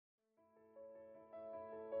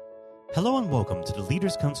Hello and welcome to the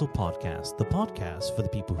Leaders Council podcast, the podcast for the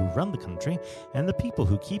people who run the country and the people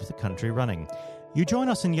who keep the country running. You join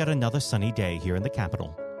us in yet another sunny day here in the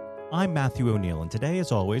capital. I'm Matthew O'Neill, and today,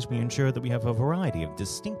 as always, we ensure that we have a variety of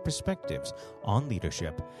distinct perspectives on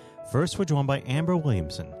leadership. First, we're joined by Amber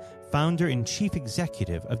Williamson, founder and chief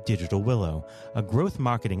executive of Digital Willow, a growth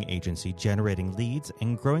marketing agency generating leads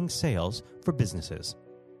and growing sales for businesses.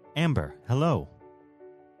 Amber, hello.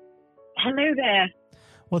 Hello there.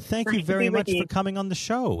 Well, thank you very much for coming on the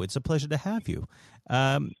show. It's a pleasure to have you.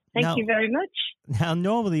 Thank you very much. Now,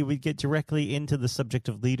 normally we get directly into the subject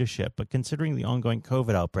of leadership, but considering the ongoing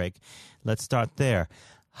COVID outbreak, let's start there.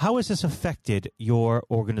 How has this affected your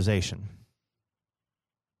organization?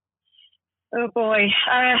 Oh, boy.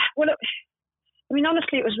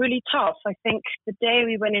 Honestly, it was really tough. I think the day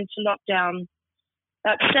we went into lockdown,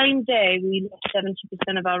 that same day, we lost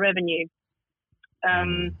 70% of our revenue.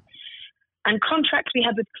 And contracts we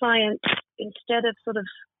had with clients, instead of sort of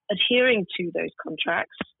adhering to those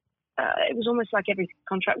contracts, it was almost like every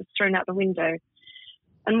contract was thrown out the window.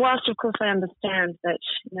 And whilst, of course, I understand that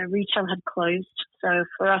retail had closed, so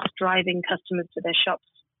for us driving customers to their shops,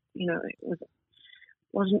 it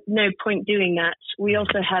wasn't no point doing that. We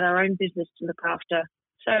also had our own business to look after.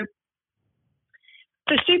 So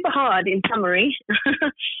super hard in summary.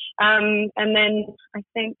 And then I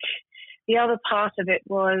think the other part of it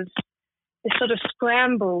was this sort of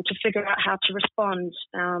scramble to figure out how to respond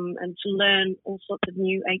and to learn all sorts of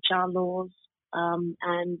new HR laws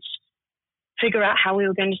and figure out how we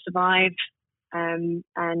were going to survive and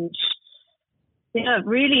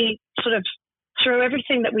really sort of throw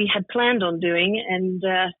everything that we had planned on doing and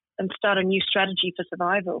start a new strategy for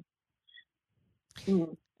survival.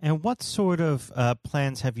 And what sort of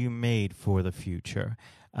plans have you made for the future?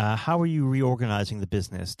 How are you reorganizing the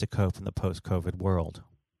business to cope in the post-COVID world?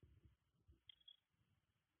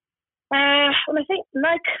 Well, I think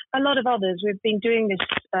like a lot of others, we've been doing this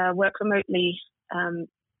work remotely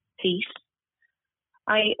piece.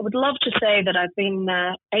 I would love to say that I've been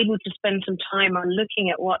able to spend some time on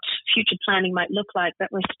looking at what future planning might look like,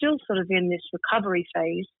 but we're still sort of in this recovery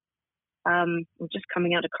phase. We're just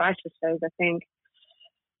coming out of crisis phase, I think.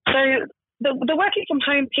 So the working from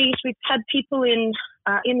home piece, we've had people in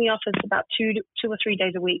the office about two or 3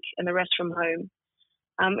 days a week and the rest from home.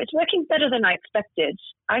 It's working better than I expected.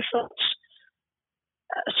 I thought,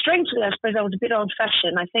 strangely, I suppose I was a bit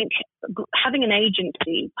old-fashioned. I think having an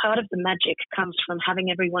agency, part of the magic comes from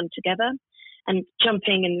having everyone together and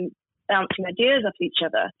jumping and bouncing ideas off each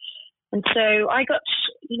other. And so I got,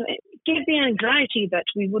 it gave me anxiety that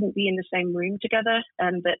we wouldn't be in the same room together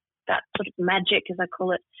and that sort of magic, as I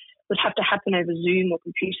call it, would have to happen over Zoom or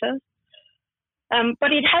computer.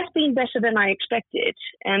 But it has been better than I expected.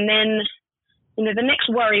 And then the next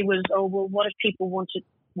worry was, what if people want to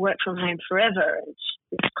work from home forever? And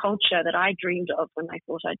this culture that I dreamed of when I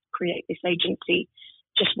thought I'd create this agency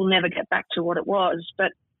just will never get back to what it was.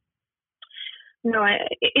 But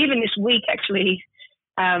even this week, actually,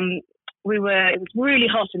 it was really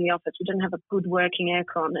hot in the office. We didn't have a good working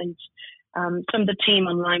aircon. And some of the team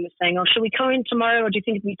online was saying, should we come in tomorrow or do you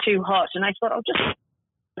think it'd be too hot? And I thought, I'll just put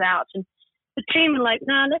it out. And the team were like,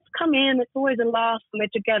 no, let's come in. It's always a laugh when we're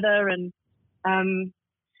together. And I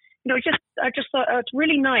just thought it's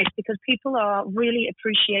really nice because people are really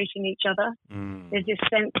appreciating each other. There's this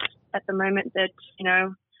sense at the moment that,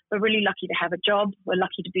 we're really lucky to have a job. We're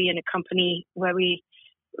lucky to be in a company where we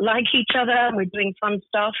like each other and we're doing fun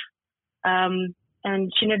stuff. And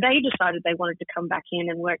they decided they wanted to come back in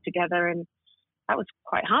and work together. And that was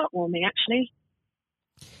quite heartwarming, actually.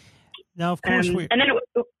 Now, of course,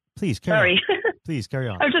 please carry on. Please carry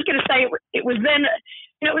on. I was just going to say it was then,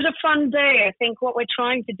 it was a fun day. I think what we're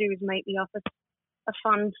trying to do is make the office a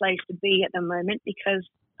fun place to be at the moment because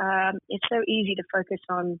it's so easy to focus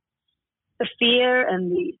on the fear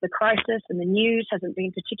and the crisis, and the news hasn't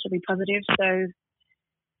been particularly positive. So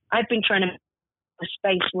I've been trying to make a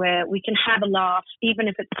space where we can have a laugh, even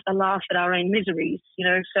if it's a laugh at our own miseries,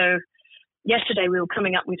 So yesterday we were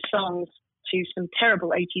coming up with songs to some terrible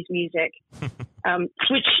 80s music,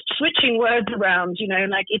 switching words around,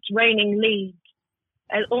 like it's raining leaves,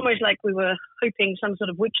 almost like we were hoping some sort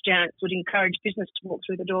of witch dance would encourage business to walk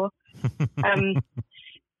through the door. But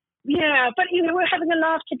we're having a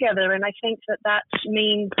laugh together, and I think that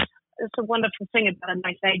means it's a wonderful thing about a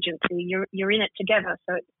nice agency. You're in it together,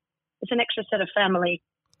 so it's an extra set of family,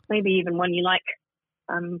 maybe even one you like,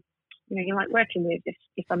 you like working with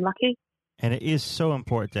if I'm lucky. And it is so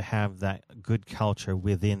important to have that good culture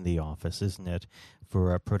within the office, isn't it,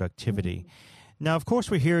 for productivity? Now, of course,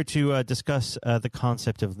 we're here to discuss the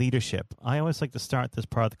concept of leadership. I always like to start this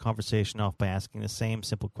part of the conversation off by asking the same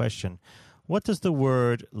simple question. What does the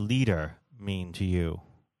word leader mean to you?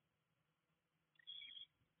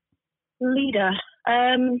 Leader.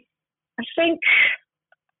 I think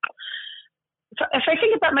if I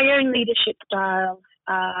think about my own leadership style,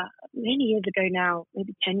 many years ago now,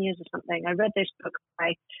 maybe 10 years or something, I read this book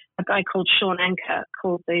by a guy called Sean Anker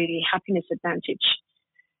called The Happiness Advantage.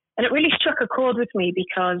 And it really struck a chord with me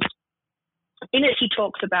because in it he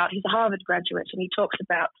talks about, he's a Harvard graduate, and he talks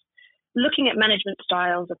about looking at management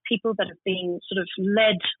styles of people that have been sort of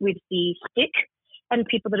led with the stick and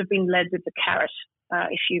people that have been led with the carrot,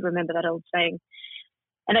 if you remember that old saying.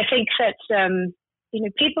 And I think that,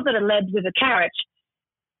 people that are led with a carrot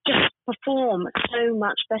just perform so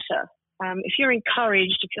much better. If you're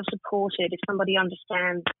encouraged, if you're supported, if somebody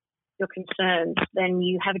understands your concerns, then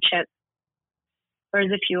you have a chance. Whereas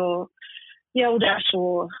if you're yelled at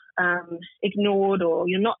or ignored or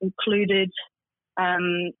you're not included,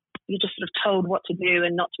 you're just sort of told what to do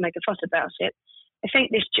and not to make a fuss about it. I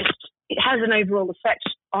think it has an overall effect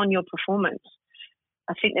on your performance.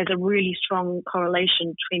 I think there's a really strong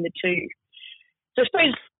correlation between the two. So I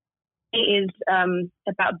suppose it is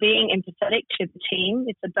about being empathetic to the team.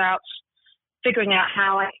 It's about figuring out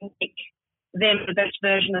how I can make them the best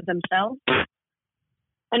version of themselves.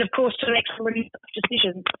 And of course, to make some really tough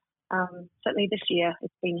decisions. Certainly this year,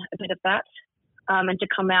 it's been a bit of that. And to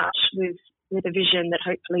come out with a vision that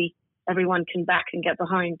hopefully everyone can back and get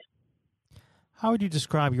behind. How would you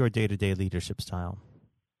describe your day-to-day leadership style?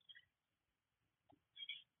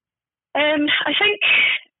 I think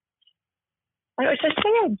I say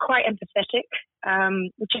I'm quite empathetic,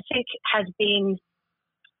 which I think has been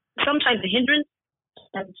sometimes a hindrance,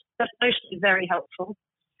 and that's mostly very helpful.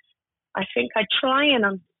 I think I try and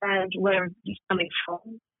understand where he's coming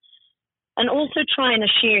from, and also try and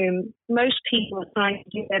assume most people are trying to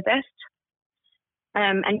do their best,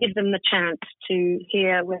 and give them the chance to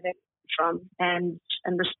hear where they're from and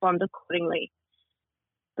respond accordingly.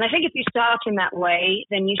 And I think if you start in that way,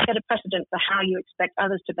 then you set a precedent for how you expect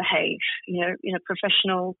others to behave, in a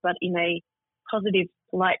professional but in a positive,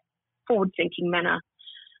 polite, forward-thinking manner.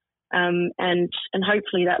 And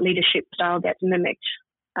hopefully that leadership style gets mimicked.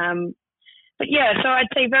 But yeah, so I'd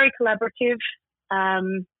say very collaborative.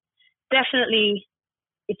 Definitely,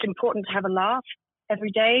 it's important to have a laugh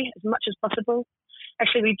every day as much as possible.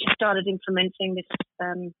 Actually, we've just started implementing this.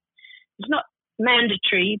 It's not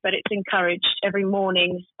mandatory, but it's encouraged every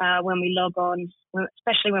morning when we log on,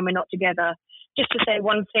 especially when we're not together, just to say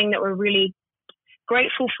one thing that we're really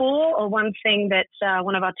grateful for, or one thing that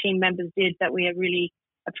one of our team members did that we really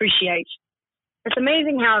appreciate. It's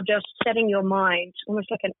amazing how just setting your mind, almost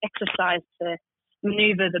like an exercise to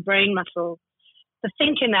maneuver the brain muscle, to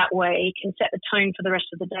think in that way can set the tone for the rest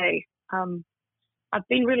of the day. I've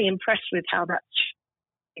been really impressed with how that's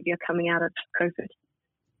maybe coming out of COVID.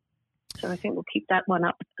 So I think we'll keep that one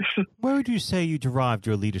up. Where would you say you derived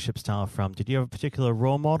your leadership style from? Did you have a particular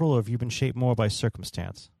role model, or have you been shaped more by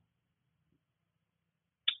circumstance?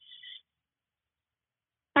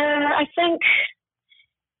 I think,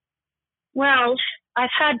 I've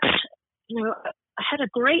had, I had a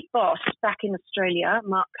great boss back in Australia,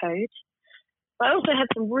 Mark Code. But I also had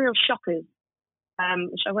some real shockers,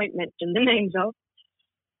 which I won't mention the names of.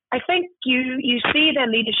 I think you see their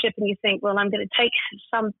leadership and you think, well, I'm going to take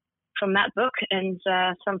some from that book and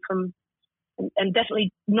some from, and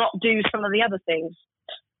definitely not do some of the other things.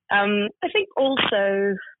 I think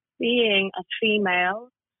also being a female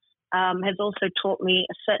has also taught me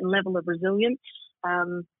a certain level of resilience.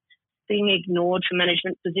 Being ignored for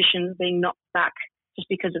management positions, being knocked back just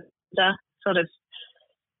because of the sort of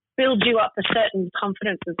builds you up a certain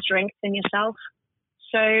confidence and strength in yourself.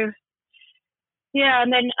 So, yeah,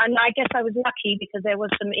 and I guess I was lucky because there was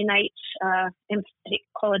some innate empathetic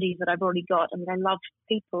qualities that I've already got. I mean, I love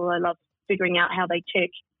people. I love figuring out how they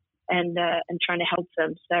tick and trying to help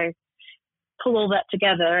them. So pull all that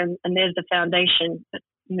together and there's the foundation. But,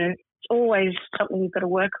 it's always something you've got to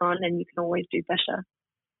work on and you can always do better.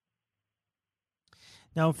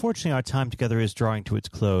 Now, unfortunately, our time together is drawing to its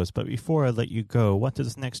close, but before I let you go, what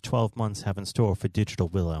does the next 12 months have in store for Digital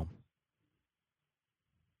Willow?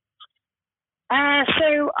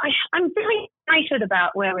 So I'm very excited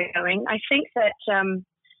about where we're going. I think that, in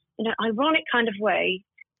an ironic kind of way,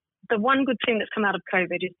 the one good thing that's come out of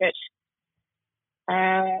COVID is that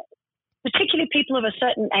particularly people of a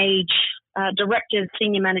certain age, directors,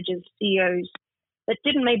 senior managers, CEOs, that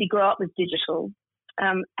didn't maybe grow up with digital,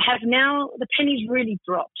 have now, the pennies really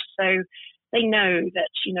dropped. So they know that,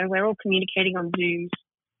 we're all communicating on Zooms.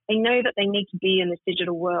 They know that they need to be in this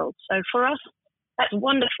digital world. So for us, that's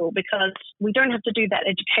wonderful because we don't have to do that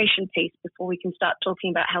education piece before we can start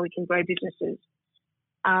talking about how we can grow businesses.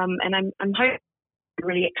 And I'm hoping to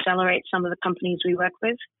really accelerate some of the companies we work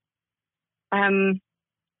with.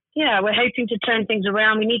 We're hoping to turn things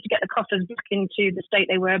around. We need to get the coffers back into the state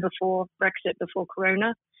they were before Brexit, before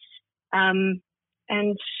Corona. And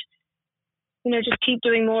just keep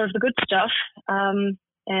doing more of the good stuff, and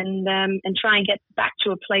try and get back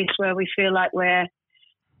to a place where we feel like we're,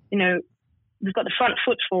 we've got the front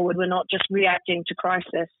foot forward. We're not just reacting to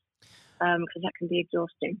crisis, because that can be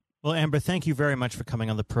exhausting. Well, Amber, thank you very much for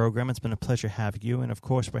coming on the program. It's been a pleasure having you, and of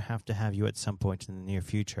course, we'll have to have you at some point in the near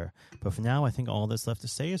future. But for now, I think all that's left to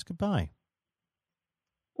say is goodbye.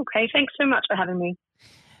 Okay, thanks so much for having me.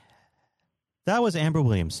 That was Amber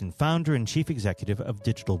Williamson, founder and chief executive of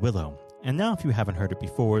Digital Willow. And now, if you haven't heard it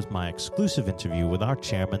before, is my exclusive interview with our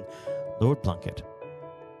chairman, Lord Blunkett.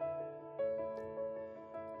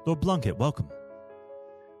 Lord Blunkett, welcome.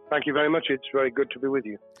 Thank you very much. It's very good to be with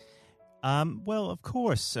you. Well, of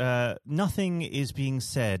course, nothing is being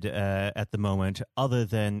said at the moment other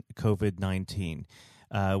than COVID-19,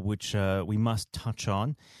 which we must touch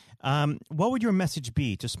on. What would your message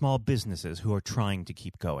be to small businesses who are trying to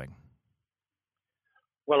keep going?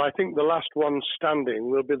 Well, I think the last ones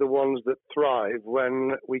standing will be the ones that thrive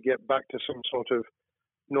when we get back to some sort of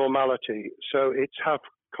normality. So it's have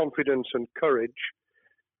confidence and courage.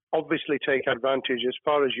 Obviously take advantage as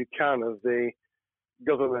far as you can of the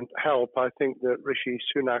government help. I think that Rishi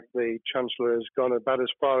Sunak, the Chancellor, has gone about as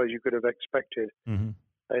far as you could have expected in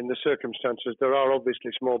the circumstances. There are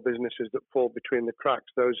obviously small businesses that fall between the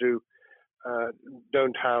cracks. Those who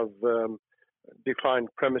don't have defined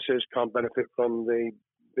premises can't benefit from the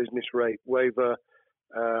business rate waiver,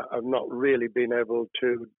 have not really been able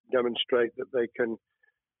to demonstrate that they can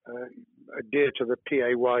adhere to the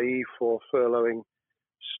PAYE for furloughing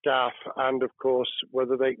staff, and of course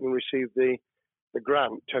whether they can receive the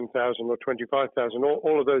grant, 10,000 or 25,000.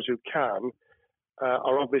 All of those who can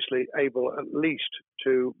are obviously able at least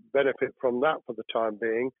to benefit from that for the time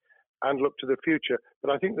being and look to the future.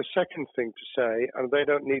 But I think the second thing to say, and they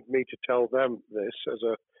don't need me to tell them this as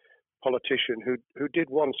a politician who did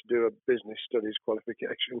once do a business studies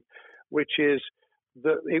qualification, which is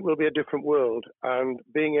that it will be a different world, and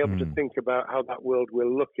being able to think about how that world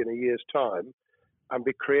will look in a year's time and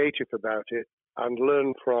be creative about it and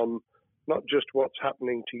learn from not just what's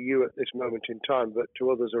happening to you at this moment in time, but to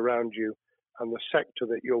others around you and the sector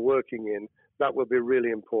that you're working in, that will be really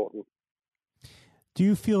important. Do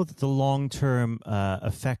you feel that the long-term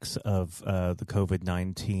effects of the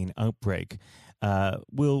COVID-19 outbreak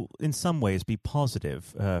will in some ways be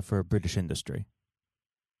positive for British industry?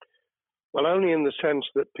 Well, only in the sense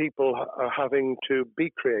that people are having to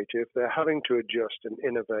be creative, they're having to adjust and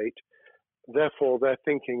innovate. Therefore, they're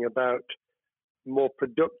thinking about more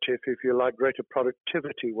productive, if you like, greater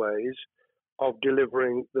productivity ways of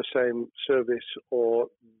delivering the same service or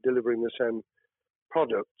delivering the same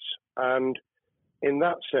products. And in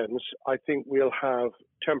that sense, I think we'll have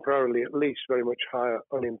temporarily at least very much higher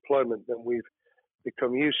unemployment than we've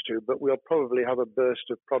become used to, but we'll probably have a burst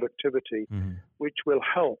of productivity, which will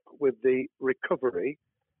help with the recovery.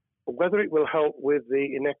 Whether it will help with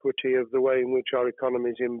the inequity of the way in which our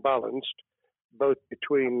economy is imbalanced, both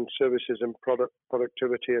between services and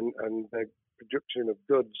productivity and the production of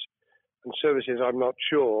goods and services, I'm not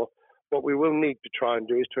sure. What we will need to try and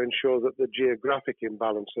do is to ensure that the geographic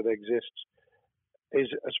imbalance that exists is,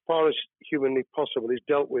 as far as humanly possible, is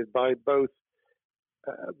dealt with by both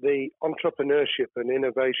the entrepreneurship and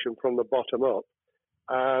innovation from the bottom up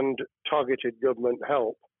and targeted government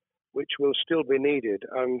help, which will still be needed.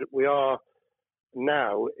 And we are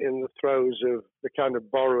now in the throes of the kind of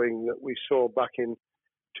borrowing that we saw back in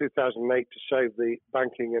 2008 to save the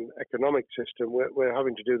banking and economic system. We're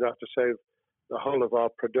having to do that to save the whole of our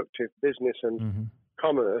productive business and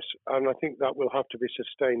commerce, and I think that will have to be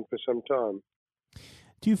sustained for some time.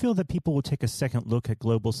 Do you feel that people will take a second look at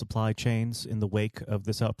global supply chains in the wake of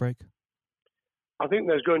this outbreak? I think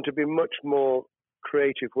there's going to be much more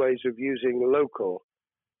creative ways of using local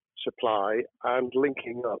supply and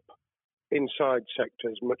linking up inside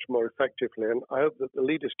sectors much more effectively. And I hope that the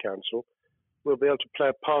Leaders' Council will be able to play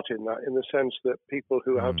a part in that, in the sense that people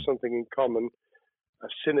who have something in common,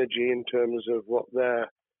 a synergy in terms of what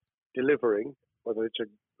they're delivering, whether it's a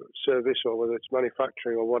service or whether it's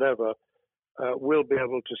manufacturing or whatever, will be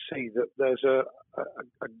able to see that there's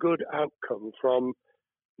a good outcome from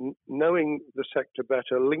knowing the sector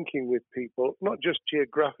better, linking with people, not just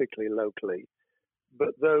geographically, locally, but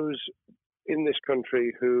those in this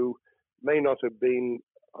country who may not have been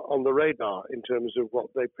on the radar in terms of what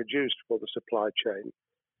they produced for the supply chain.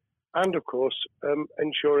 And of course,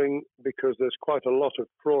 ensuring, because there's quite a lot of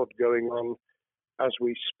fraud going on as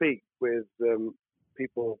we speak with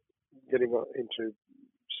people getting into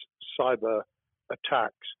cyber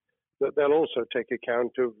attacks, that they'll also take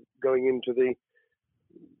account of going into the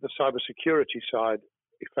cybersecurity side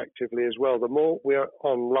effectively as well. The more we're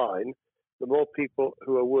online, the more people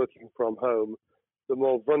who are working from home, the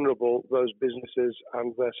more vulnerable those businesses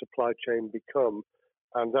and their supply chain become.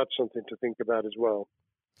 And that's something to think about as well.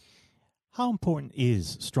 How important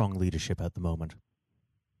is strong leadership at the moment?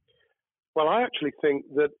 Well, I actually think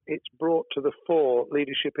that it's brought to the fore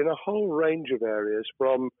leadership in a whole range of areas,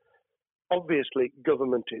 from obviously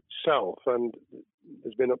government itself, and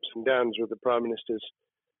there's been ups and downs with the Prime Minister's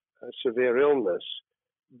severe illness,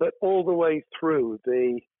 but all the way through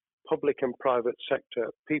the public and private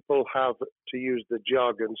sector, people have, to use the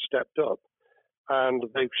jargon, stepped up, and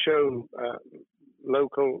they've shown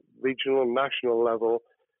local, regional, national level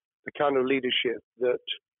the kind of leadership that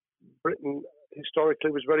Britain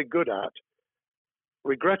historically was very good at.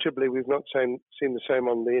 Regrettably, we've not seen the same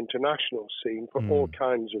on the international scene for all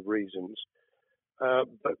kinds of reasons,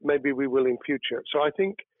 but maybe we will in future. So I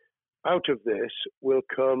think out of this will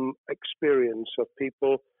come experience of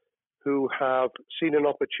people who have seen an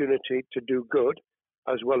opportunity to do good,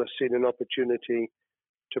 as well as seen an opportunity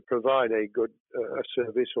to provide a good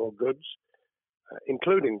service or goods,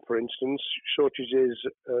 including, for instance, shortages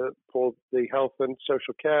for the health and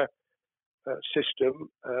social care system,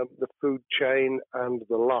 the food chain and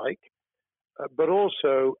the like. But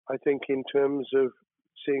also, I think in terms of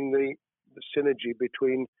seeing the synergy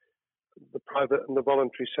between the private and the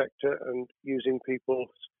voluntary sector and using people's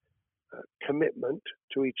commitment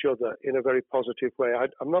to each other in a very positive way.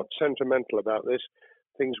 I'm not sentimental about this.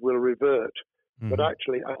 Things will revert. But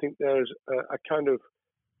actually, I think there's a kind of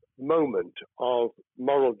moment of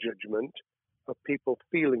moral judgment of people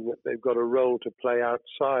feeling that they've got a role to play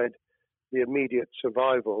outside the immediate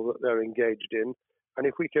survival that they're engaged in. And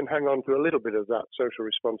if we can hang on to a little bit of that social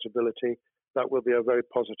responsibility, that will be a very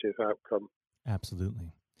positive outcome.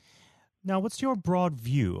 Absolutely. Now, what's your broad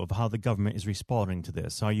view of how the government is responding to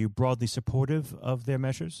this? Are you broadly supportive of their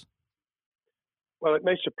measures? Well, it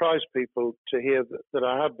may surprise people to hear that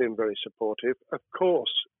I have been very supportive. Of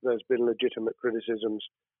course, there's been legitimate criticisms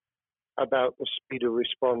about the speed of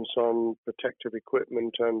response on protective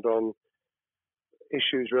equipment and on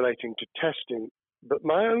issues relating to testing. But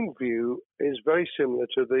my own view is very similar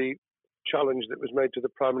to the challenge that was made to the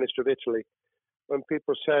Prime Minister of Italy when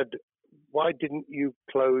people said, why didn't you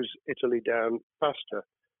close Italy down faster?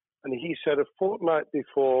 And he said, a fortnight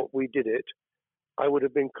before we did it, I would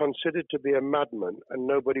have been considered to be a madman and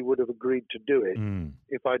nobody would have agreed to do it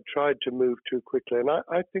if I'd tried to move too quickly. And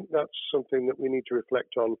I think that's something that we need to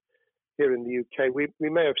reflect on here in the UK. We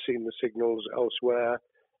may have seen the signals elsewhere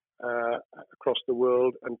across the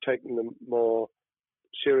world and taken them more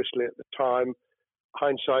seriously at the time.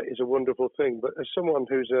 Hindsight is a wonderful thing, but as someone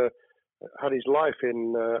who's had his life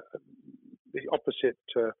in the opposite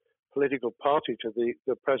political party to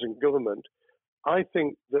the present government, I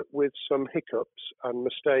think that with some hiccups and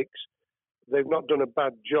mistakes, they've not done a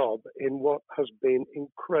bad job in what has been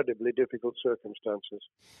incredibly difficult circumstances.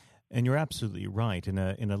 And you're absolutely right. In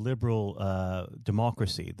a liberal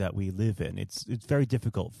democracy that we live in, it's very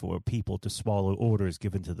difficult for people to swallow orders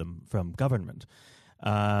given to them from government.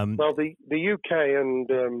 Well, the UK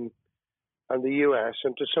and the US,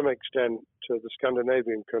 and to some extent the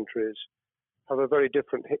Scandinavian countries, have a very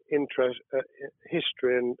different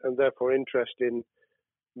history and therefore interest in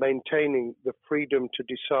maintaining the freedom to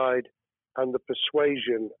decide and the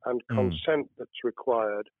persuasion and consent that's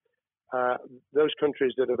required. Those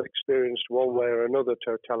countries that have experienced one way or another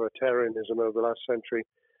totalitarianism over the last century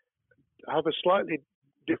have a slightly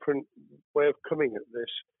different way of coming at this.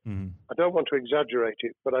 I don't want to exaggerate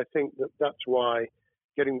it, but I think that that's why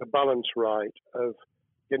getting the balance right of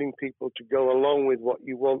getting people to go along with what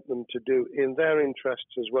you want them to do in their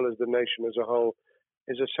interests as well as the nation as a whole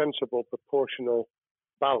is a sensible, proportional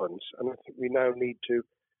balance. And I think we now need to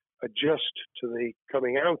adjust to the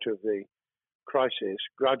coming out of the crisis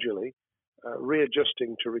gradually,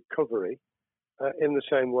 readjusting to recovery in the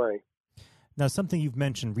same way. Now, something you've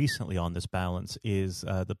mentioned recently on this balance is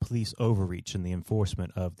the police overreach in the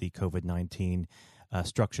enforcement of the COVID-19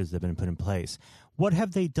 structures that have been put in place. What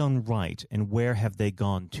have they done right, and where have they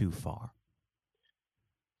gone too far?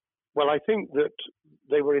 Well, I think that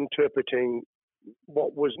they were interpreting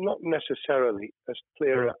what was not necessarily as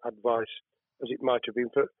clear advice as it might have been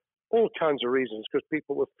for all kinds of reasons, because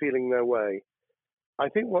people were feeling their way. I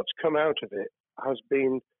think what's come out of it has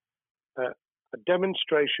been a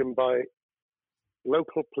demonstration by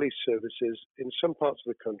local police services in some parts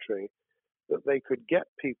of the country that they could get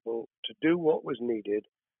people to do what was needed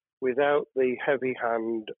without the heavy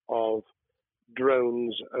hand of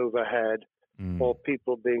drones overhead or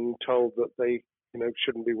people being told that they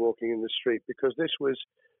shouldn't be walking in the street, because this was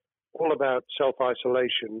all about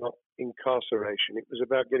self-isolation, not incarceration. It was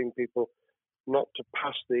about getting people not to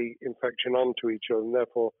pass the infection on to each other and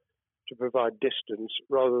therefore to provide distance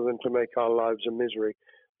rather than to make our lives a misery.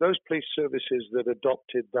 Those police services that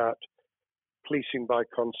adopted that policing by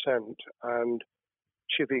consent and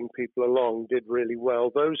chivying people along did really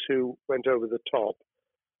well. Those who went over the top,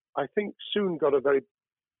 I think, soon got a very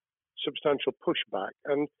substantial pushback.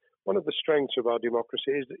 And one of the strengths of our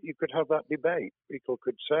democracy is that you could have that debate. People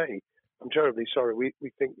could say, I'm terribly sorry, we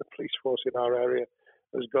think the police force in our area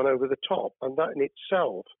has gone over the top. And that in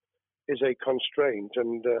itself is a constraint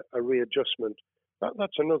and a readjustment.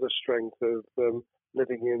 That's another strength of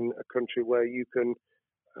living in a country where you can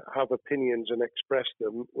have opinions and express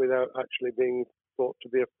them without actually being thought to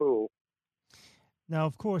be a fool. Now,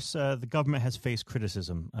 of course, the government has faced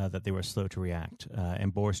criticism that they were slow to react,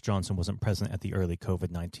 and Boris Johnson wasn't present at the early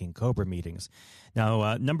COVID-19 COBRA meetings.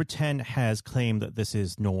 Now, Number 10 has claimed that this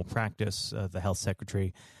is normal practice. The health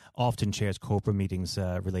secretary often chairs COBRA meetings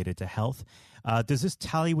related to health. Does this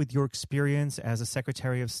tally with your experience as a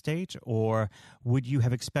Secretary of State, or would you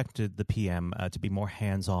have expected the PM to be more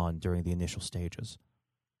hands-on during the initial stages?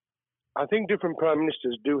 I think different prime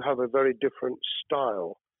ministers do have a very different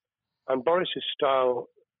style. And Boris's style,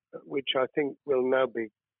 which I think will now be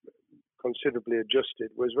considerably adjusted,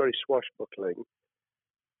 was very swashbuckling.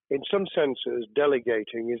 In some senses,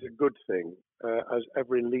 delegating is a good thing, as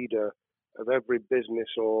every leader of every business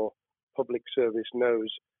or public service knows.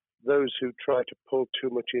 Those who try to pull too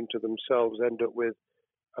much into themselves end up with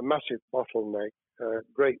a massive bottleneck,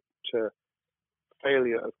 great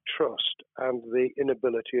failure of trust, and the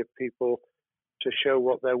inability of people to show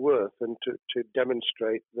what they're worth and to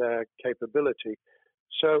demonstrate their capability.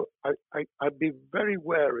 So I'd be very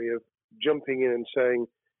wary of jumping in and saying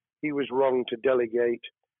he was wrong to delegate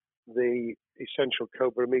the essential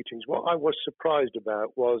COBRA meetings. What I was surprised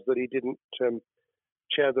about was that he didn't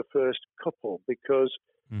chair the first couple, because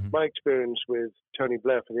my experience with Tony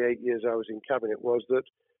Blair for the 8 years I was in Cabinet was that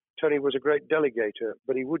Tony was a great delegator,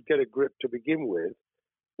 but he would get a grip to begin with,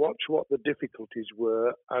 watch what the difficulties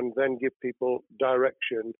were, and then give people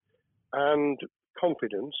direction and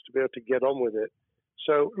confidence to be able to get on with it.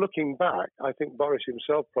 So looking back, I think Boris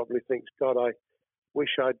himself probably thinks, God, I wish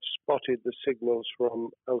I'd spotted the signals from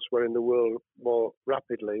elsewhere in the world more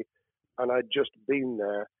rapidly, and I'd just been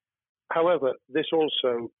there. However, this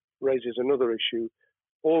also raises another issue.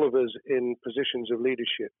 All of us in positions of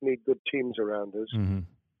leadership need good teams around us.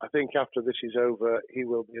 I think after this is over, he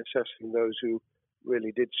will be assessing those who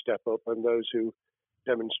really did step up and those who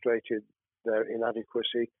demonstrated their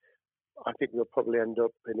inadequacy. I think we'll probably end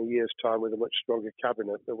up in a year's time with a much stronger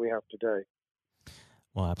cabinet than we have today.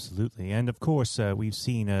 Well, absolutely. And of course, we've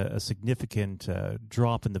seen a significant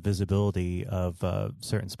drop in the visibility of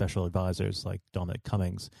certain special advisors like Dominic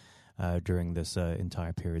Cummings during this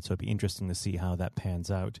entire period. So it'd be interesting to see how that pans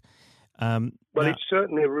out. It's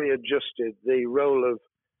certainly readjusted the role of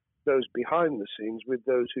those behind the scenes with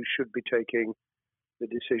those who should be taking the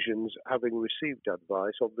decisions, having received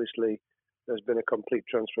advice. Obviously, there's been a complete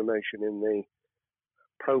transformation in the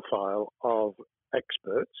profile of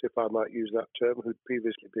experts, if I might use that term, who'd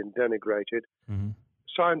previously been denigrated.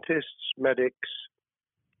 Scientists, medics,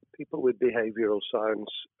 people with behavioral science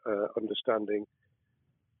understanding.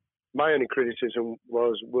 My only criticism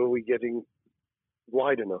was, were we getting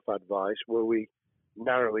wide enough advice? Were we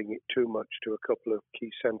narrowing it too much to a couple of key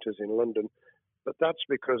centres in London? But that's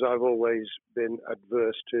because I've always been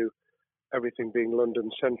adverse to everything being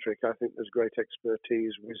London-centric. I think there's great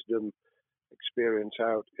expertise, wisdom, experience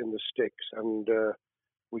out in the sticks, and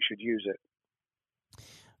we should use it.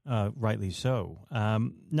 Rightly so.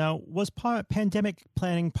 Now, was pandemic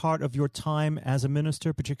planning part of your time as a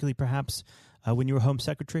minister, particularly perhaps when you were Home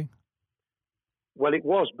Secretary? Well, it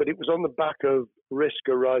was, but it was on the back of risk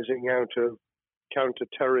arising out of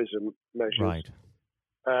counter-terrorism measures. Right.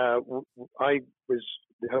 I was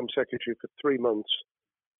the Home Secretary for 3 months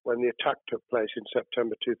when the attack took place in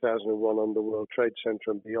September 2001 on the World Trade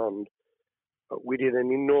Center and beyond. We did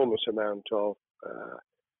an enormous amount of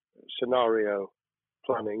scenario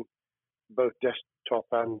planning, both desktop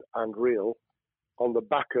and real. On the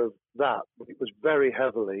back of that, it was very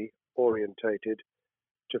heavily orientated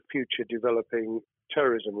to future developing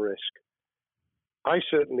terrorism risk. I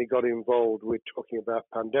certainly got involved with talking about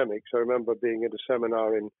pandemics. I remember being at a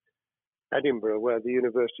seminar in Edinburgh where the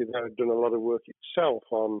university there had done a lot of work itself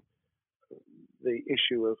on the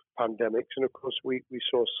issue of pandemics. And of course, we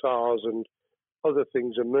saw SARS and other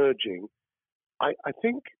things emerging. I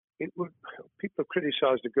think people have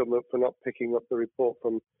criticised the government for not picking up the report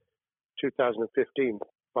from 2015,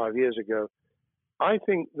 5 years ago. I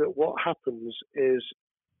think that what happens is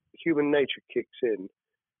human nature kicks in.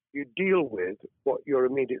 You deal with what you're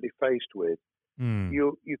immediately faced with.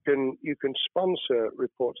 You can sponsor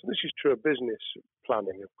reports, and this is true of business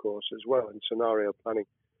planning, of course, as well, and scenario planning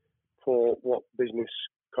for what business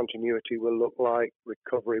continuity will look like,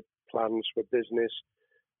 recovery plans for business,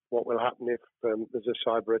 what will happen if there's a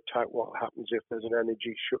cyber attack, what happens if there's an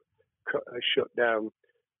energy shutdown.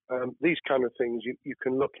 These kind of things you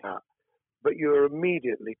can look at, but you're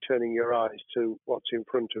immediately turning your eyes to what's in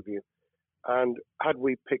front of you. And had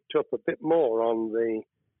we picked up a bit more on the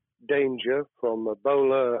danger from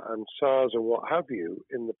Ebola and SARS and what have you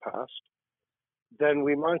in the past, then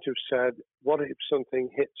we might have said, what if something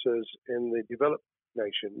hits us in the developed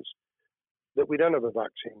nations that we don't have a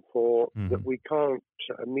vaccine for, that we can't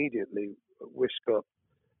immediately whisk up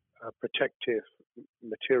protective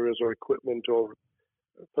materials or equipment, or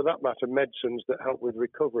for that matter, medicines that help with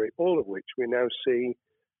recovery, all of which we now see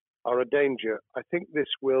are a danger. I think this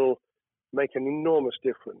will make an enormous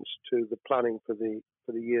difference to the planning for the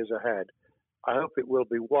years ahead. I hope it will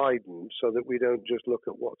be widened so that we don't just look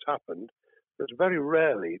at what's happened, because very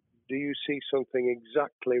rarely do you see something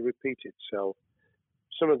exactly repeat itself.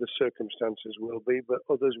 Some of the circumstances will be, but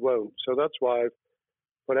others won't. So that's why I've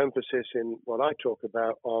put emphasis in what I talk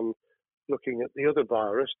about on looking at the other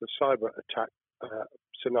virus, the cyber attack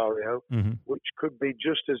scenario, which could be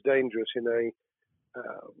just as dangerous in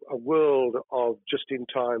a world of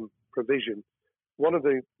just-in-time provision. One of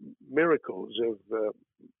the miracles of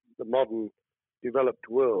the modern developed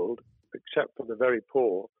world, except for the very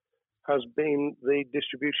poor, has been the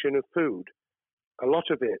distribution of food. A lot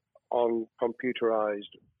of it on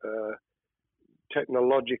computerized,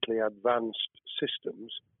 technologically advanced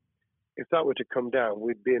systems. If that were to come down,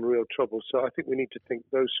 we'd be in real trouble. So I think we need to think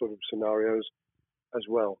those sort of scenarios as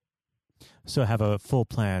well. So have a full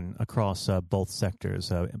plan across both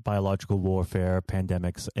sectors, biological warfare,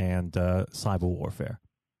 pandemics, and cyber warfare.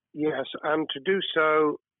 Yes, and to do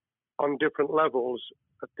so on different levels.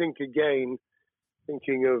 I think, again,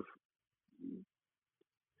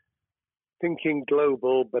 thinking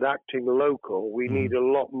global but acting local, we need a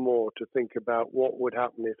lot more to think about what would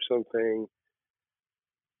happen if something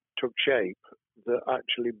took shape that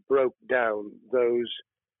actually broke down those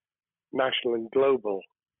national and global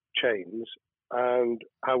chains and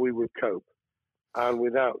how we would cope. And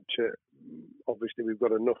without, obviously, we've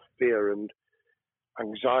got enough fear and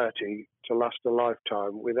anxiety to last a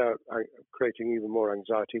lifetime. Without creating even more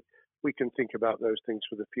anxiety, we can think about those things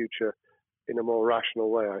for the future in a more rational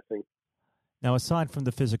way, I think. Now, aside from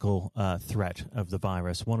the physical threat of the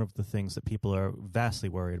virus, one of the things that people are vastly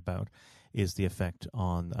worried about is the effect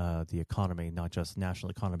on the economy, not just national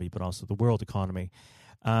economy, but also the world economy.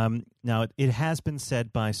 Now, it has been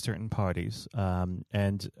said by certain parties,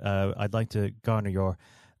 and I'd like to garner your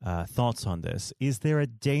thoughts on this. Is there a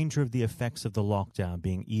danger of the effects of the lockdown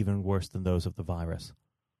being even worse than those of the virus?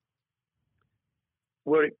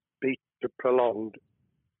 Were it be prolonged,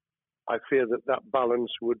 I fear that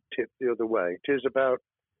balance would tip the other way. It is about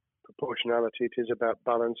proportionality. It is about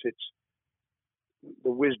balance. It's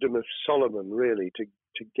the wisdom of Solomon, really,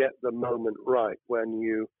 to get the moment right when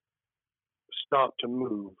you start to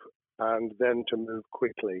move and then to move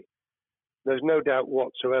quickly. There's no doubt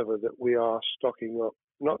whatsoever that we are stocking up,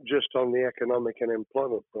 not just on the economic and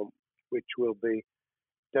employment front, which will be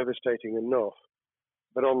devastating enough,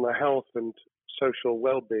 but on the health and social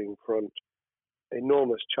well-being front,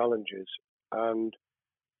 enormous challenges. And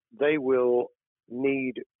they will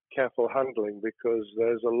need careful handling because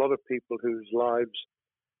there's a lot of people whose lives,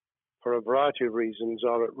 for a variety of reasons,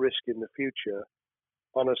 are at risk in the future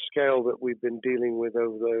on a scale that we've been dealing with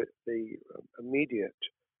over the immediate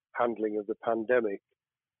handling of the pandemic,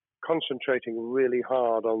 concentrating really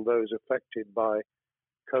hard on those affected by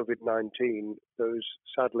COVID-19, those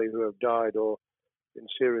sadly who have died or been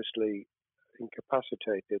seriously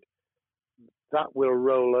incapacitated. That will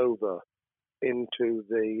roll over into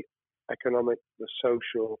the economic, the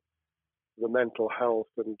social, the mental health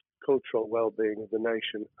and cultural well-being of the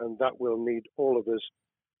nation, and that will need all of us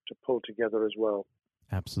to pull together as well.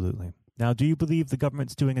 Absolutely. Now, do you believe the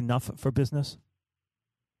government's doing enough for business?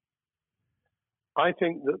 I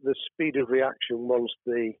think that the speed of reaction once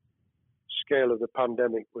the scale of the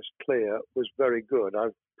pandemic was clear was very good.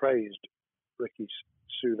 I've praised Rishi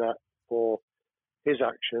Sunak for his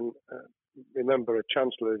action. Remember, a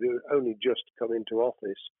chancellor who only just come into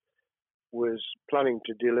office was planning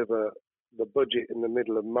to deliver the budget in the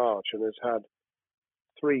middle of March and has had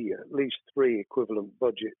at least three equivalent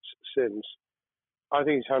budgets since. I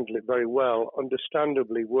think he's handled it very well.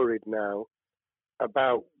 Understandably worried now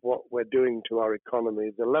about what we're doing to our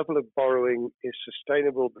economy. The level of borrowing is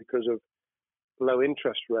sustainable because of low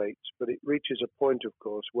interest rates, but it reaches a point, of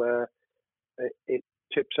course, where it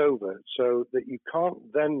tips over so that you can't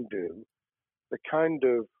then do the kind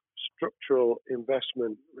of structural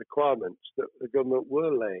investment requirements that the government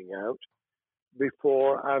were laying out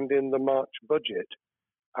before and in the March budget.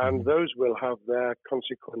 And those will have their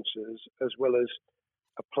consequences as well as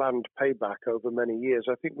a planned payback over many years.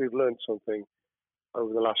 I think we've learned something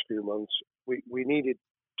over the last few months. We needed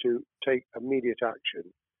to take immediate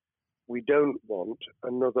action. We don't want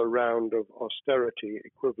another round of austerity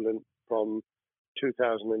equivalent from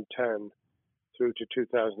 2010 through to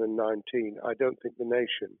 2019. I don't think the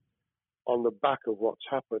nation, on the back of what's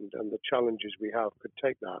happened and the challenges we have, could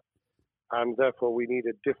take that. And therefore, we need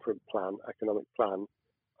a different plan, economic plan,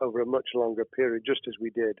 over a much longer period, just as we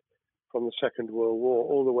did from the Second World War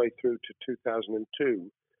all the way through to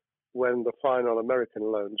 2002, when the final American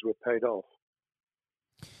loans were paid off.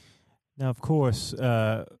 Now, of course,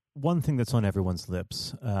 one thing that's on everyone's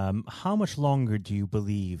lips, how much longer do you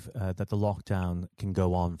believe that the lockdown can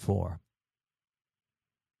go on for?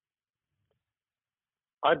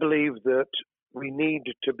 I believe that we need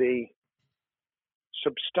to be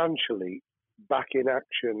substantially back in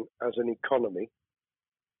action as an economy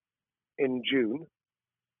in June.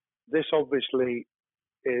 This obviously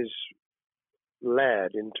is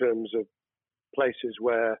led in terms of places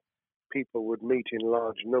where people would meet in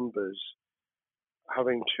large numbers,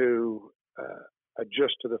 having to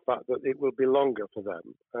adjust to the fact that it will be longer for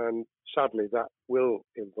them. And sadly, that will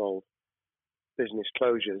involve business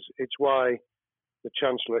closures. It's why the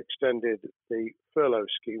Chancellor extended the furlough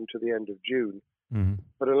scheme to the end of June. Mm-hmm.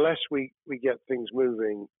 But unless we get things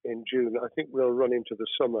moving in June, I think we'll run into the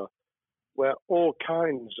summer where all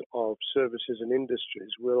kinds of services and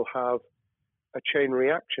industries will have a chain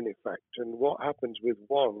reaction effect. And what happens with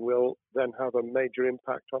one will then have a major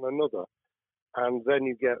impact on another. And then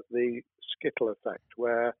you get the skittle effect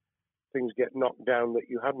where things get knocked down that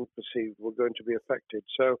you hadn't perceived were going to be affected.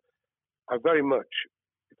 So I very much,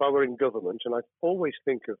 if I were in government, and I always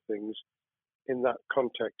think of things in that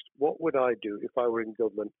context, what would I do if I were in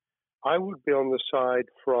government? I would be on the side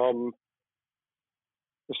from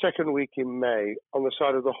the second week in May, on the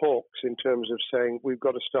side of the hawks in terms of saying we've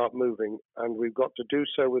got to start moving, and we've got to do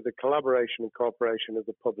so with the collaboration and cooperation of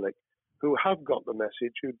the public who have got the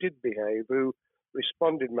message, who did behave, who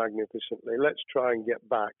responded magnificently. Let's try and get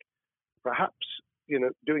back, perhaps,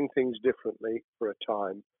 doing things differently for a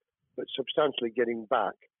time, but substantially getting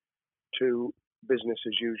back to business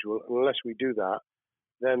as usual. And unless we do that,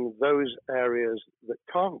 then those areas that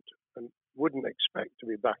can't and wouldn't expect to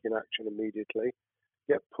be back in action immediately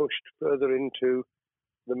get pushed further into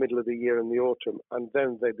the middle of the year and the autumn, and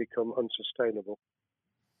then they become unsustainable.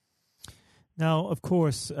 Now, of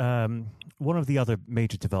course, one of the other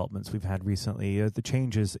major developments we've had recently are the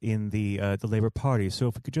changes in the Labour Party. So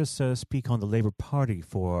if we could just speak on the Labour Party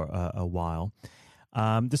for a while.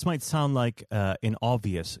 This might sound like an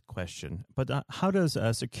obvious question, but how does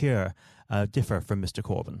Sir Keir differ from Mr.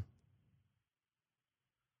 Corbyn?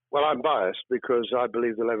 Well, I'm biased because I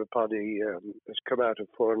believe the Labour Party has come out of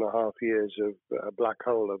 4.5 years of a black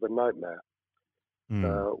hole of a nightmare,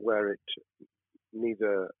 where it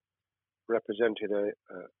neither represented a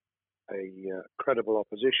credible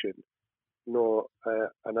opposition nor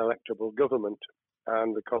an electable government,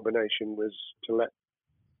 and the combination was to let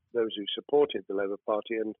those who supported the Labour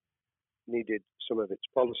Party and needed some of its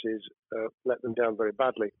policies let them down very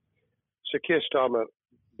badly. Sir Keir Starmer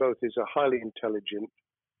both is a highly intelligent,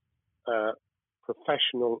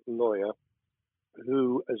 professional lawyer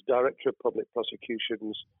who, as Director of Public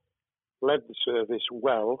Prosecutions, led the service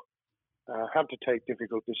well, had to take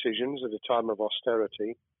difficult decisions at a time of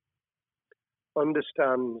austerity,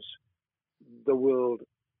 understands the world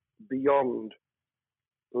beyond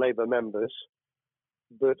Labour members,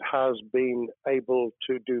 but has been able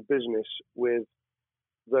to do business with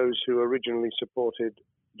those who originally supported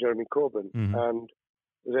Jeremy Corbyn and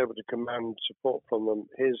was able to command support from them.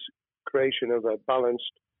 His creation of a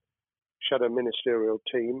balanced shadow ministerial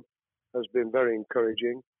team has been very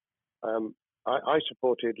encouraging. I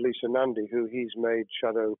supported Lisa Nandy, who he's made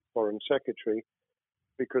shadow foreign secretary,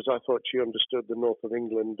 because I thought she understood the north of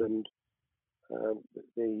England and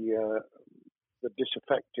the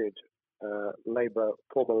disaffected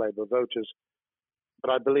former Labour voters.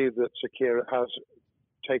 But I believe that Sir Keir has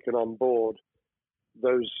taken on board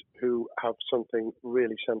those who have something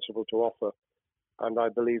really sensible to offer. and I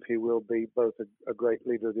believe he will be both a great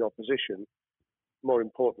leader of the opposition. More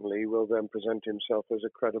importantly, he will then present himself as a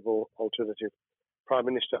credible alternative prime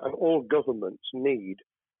minister. And all governments need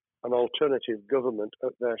an alternative government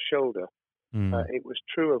at their shoulder. It was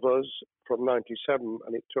true of us from 97,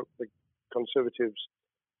 and it took the Conservatives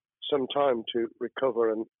some time to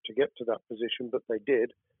recover and to get to that position, but they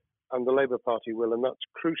did, and the Labour Party will, and that's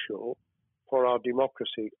crucial for our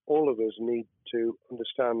democracy. All of us need to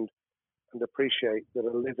understand and appreciate that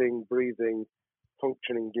a living, breathing,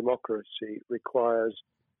 functioning democracy requires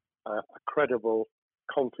a credible,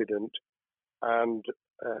 confident, and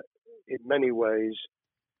in many ways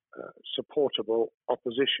supportable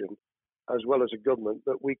opposition, as well as a government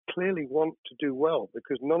that we clearly want to do well,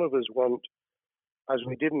 because none of us want, as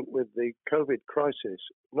we didn't with the COVID crisis,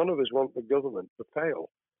 none of us want the government to fail.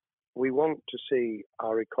 We want to see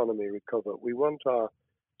our economy recover. We want our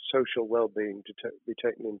social well-being to be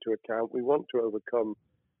taken into account. We want to overcome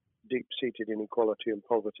deep-seated inequality and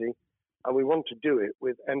poverty, and we want to do it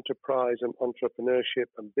with enterprise and entrepreneurship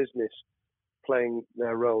and business playing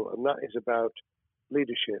their role, and that is about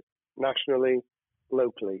leadership nationally,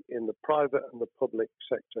 locally, in the private and the public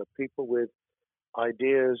sector, people with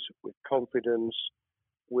ideas, with confidence,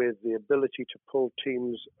 with the ability to pull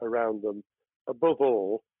teams around them, above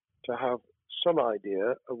all, to have some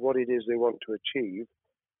idea of what it is they want to achieve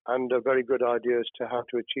and a very good idea as to how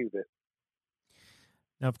to achieve it.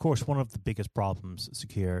 Now, of course, one of the biggest problems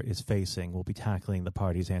Secure is facing will be tackling the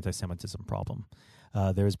party's anti-Semitism problem.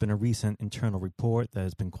 There has been a recent internal report that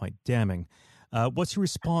has been quite damning. What's your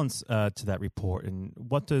response to that report, and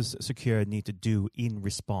what does Secure need to do in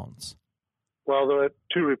response? Well, there are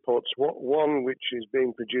two reports. One which is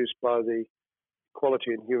being produced by the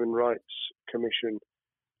Equality and Human Rights Commission,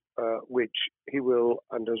 which he will,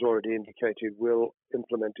 and has already indicated, will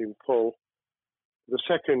implement in full. The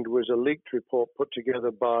second was a leaked report put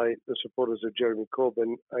together by the supporters of Jeremy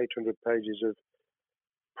Corbyn, 800 pages of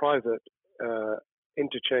private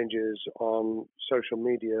interchanges on social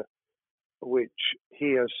media, which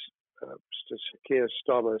he has, Keir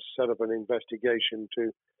Starmer, set up an investigation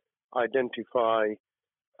to identify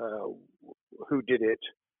who did it,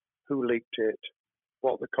 who leaked it,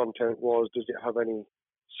 what the content was, does it have any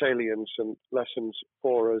salience and lessons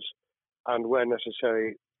for us, and where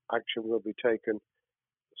necessary, action will be taken.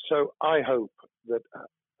 So I hope that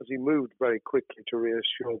as he moved very quickly to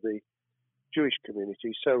reassure the Jewish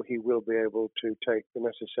community, so he will be able to take the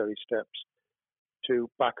necessary steps to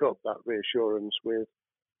back up that reassurance with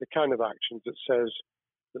the kind of actions that says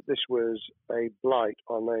that this was a blight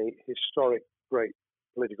on a historic, great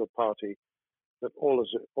political party that all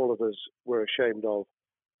of us were ashamed of.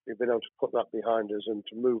 We've been able to put that behind us and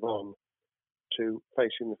to move on to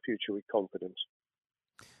facing the future with confidence.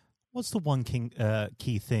 What's the one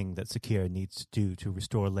key thing that Secure needs to do to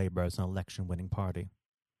restore Labour as an election-winning party?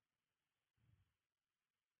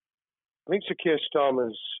 I think Sir Keir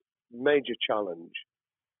Starmer's major challenge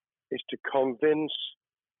is to convince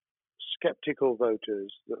sceptical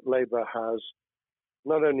voters that Labour has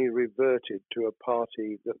not only reverted to a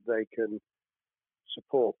party that they can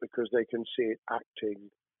support because they can see it acting,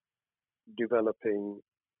 developing,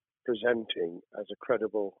 presenting as a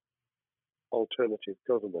credible alternative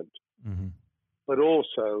government, but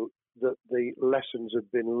also that the lessons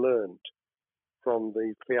have been learned from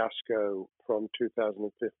the fiasco from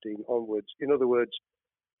 2015 onwards. In other words,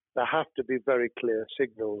 there have to be very clear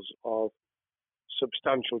signals of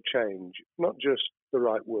substantial change, not just the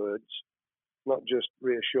right words, not just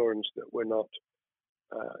reassurance that we're not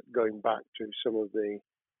going back to some of the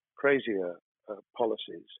crazier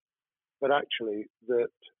policies, but actually that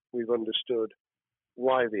we've understood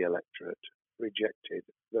why the electorate rejected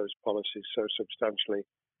those policies so substantially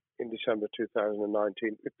in December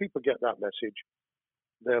 2019. If people get that message,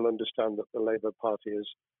 they'll understand that the Labour Party has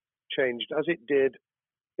changed, as it did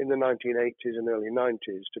in the 1980s and early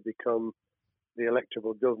 90s, to become the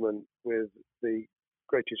electable government with the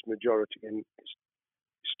greatest majority in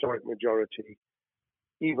historic majority,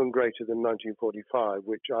 even greater than 1945,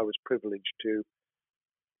 which I was privileged to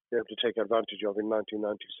be able to take advantage of in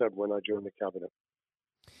 1997 when I joined the cabinet.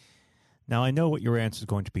 Now, I know what your answer is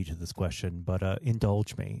going to be to this question, but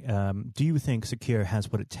indulge me. Do you think Secure has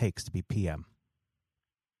what it takes to be PM?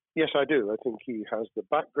 Yes, I do. I think he has the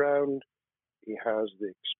background, he has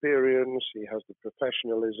the experience, he has the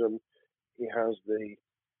professionalism, he has the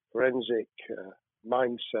forensic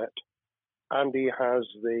mindset, and he has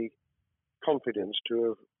the confidence to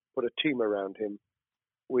have put a team around him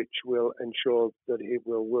which will ensure that it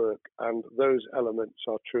will work. And those elements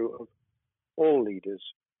are true of all leaders.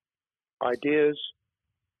 Ideas,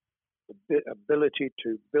 the ability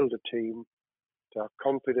to build a team, to have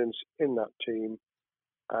confidence in that team,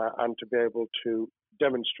 and to be able to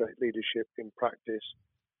demonstrate leadership in practice,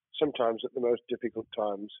 sometimes at the most difficult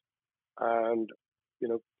times. And,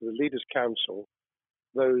 the Leaders' Council,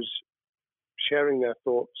 those sharing their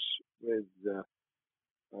thoughts with the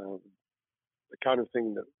kind of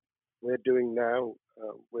thing that we're doing now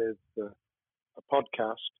with a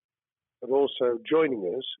podcast, but also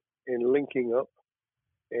joining us in linking up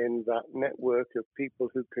in that network of people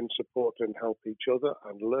who can support and help each other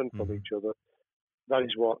and learn from each other. That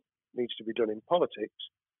is what needs to be done in politics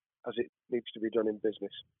as it needs to be done in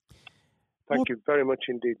business. Thank you very much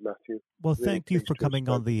indeed, Matthew. Well, thank you for coming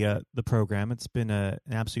on the program. It's been an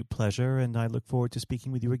absolute pleasure, and I look forward to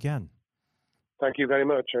speaking with you again. Thank you very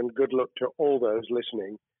much, and good luck to all those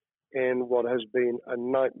listening in what has been a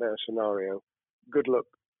nightmare scenario. Good luck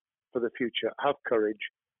for the future. Have courage,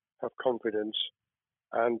 have confidence,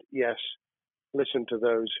 and yes, listen to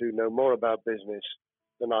those who know more about business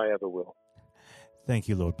than I ever will. Thank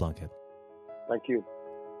you, Lord Blunkett. Thank you.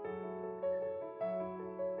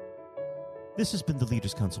 This has been the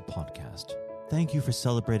Leaders' Council podcast. Thank you for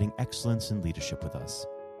celebrating excellence in leadership with us.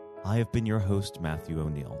 I have been your host, Matthew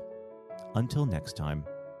O'Neill. Until next time,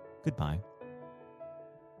 goodbye.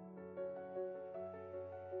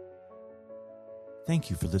 Thank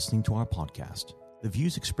you for listening to our podcast. The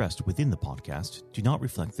views expressed within the podcast do not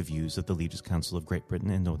reflect the views of the Leaders' Council of Great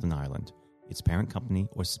Britain and Northern Ireland, its parent company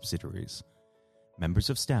or subsidiaries, members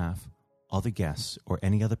of staff, other guests, or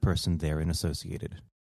any other person therein associated.